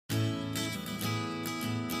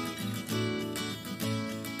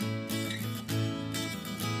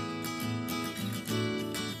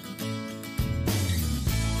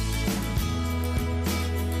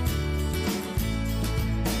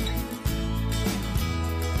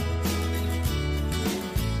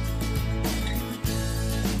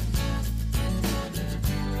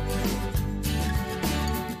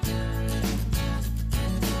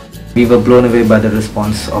We were blown away by the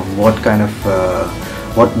response of what kind of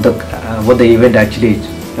what the event actually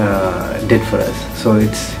did for us. So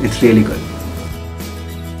it's really good.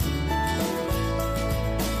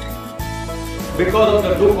 Because of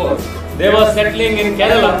the Dukor, they were settling in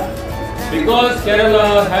Kerala. Because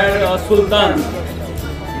Kerala had a sultan,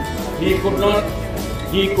 he could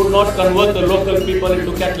not convert the local people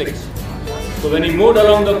into Catholics. So when he moved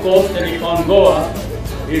along the coast and he found Goa,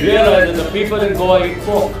 he realized that the people in Goa eat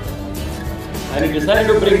pork. And he decided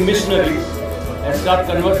to bring missionaries and start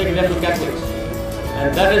converting them to Catholics.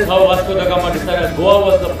 And that is how Vasco da Gama decided Goa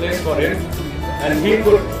was the place for him, and he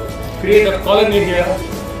could create a colony here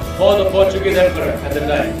for the Portuguese emperor at the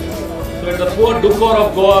time. So the poor Dukor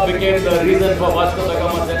of Goa became the reason for Vasco da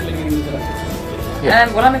Gama settling in this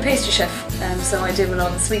country. Well, I'm a pastry chef, so I deal with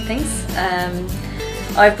all the sweet things.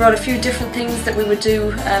 I've brought a few different things that we would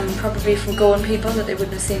do probably from Goan people that they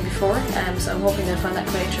wouldn't have seen before, so I'm hoping they'll find that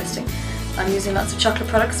quite interesting. I'm using lots of chocolate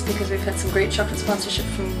products because we've had some great chocolate sponsorship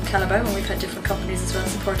from Calabao, and we've had different companies as well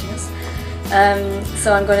supporting us.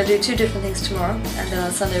 So I'm going to do 2 different things tomorrow, and then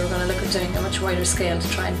on Sunday we're going to look at doing a much wider scale to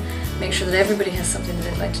try and make sure that everybody has something that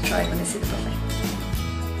they'd like to try when they see the buffet.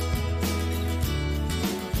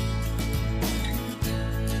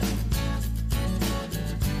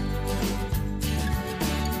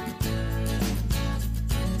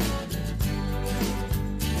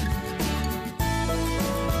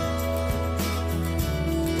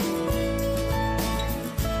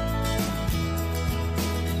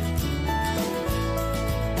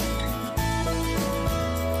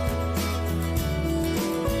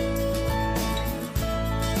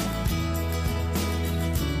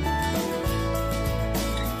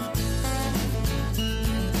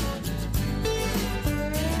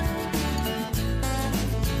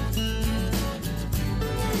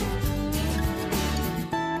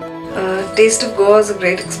 Taste of Goa was a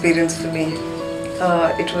great experience for me.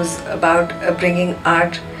 It was about bringing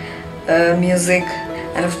art, music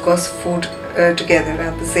and of course food together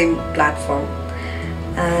at the same platform.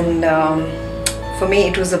 And for me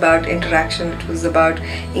it was about interaction, it was about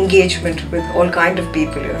engagement with all kind of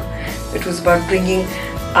people. It was about bringing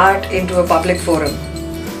art into a public forum.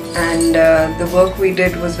 And the work we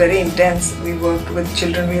did was very intense. We worked with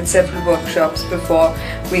children. We had several workshops before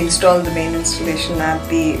we installed the main installation at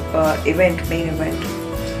the main event.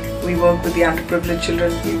 We worked with the underprivileged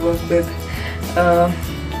children. We worked with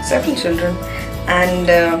several children, and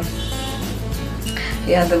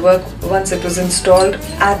yeah, the work once it was installed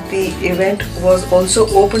at the event was also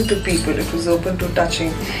open to people. It was open to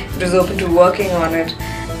touching. It was open to working on it,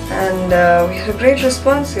 and we had a great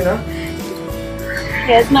response.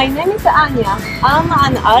 Yes, my name is Anya. I'm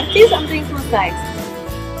an artist. I'm doing mosaics.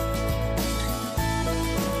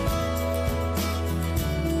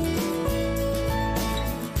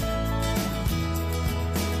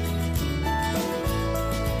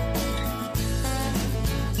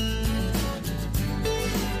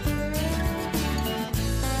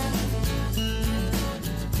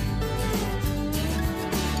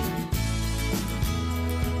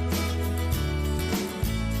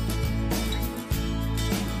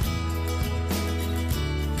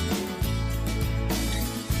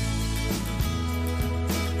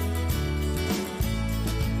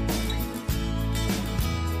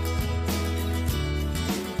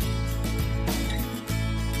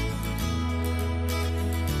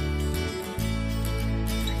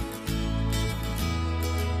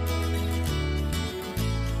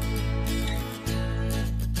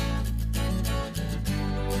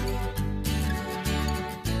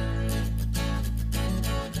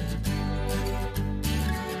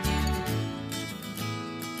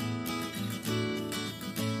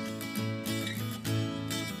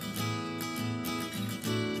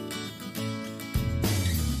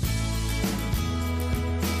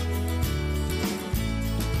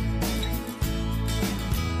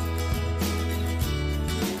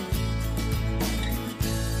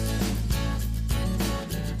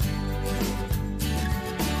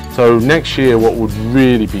 So next year what would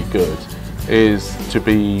really be good is to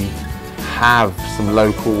have some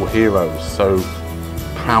local heroes, so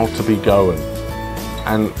proud to be Goan.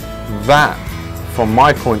 And that, from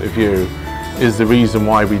my point of view, is the reason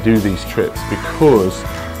why we do these trips, because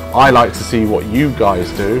I like to see what you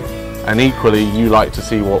guys do, and equally you like to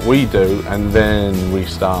see what we do, and then we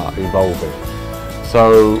start evolving.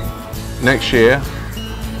 So next year,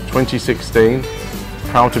 2016,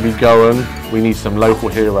 proud to be Goan. We need some local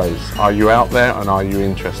heroes. Are you out there and are you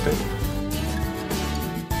interested?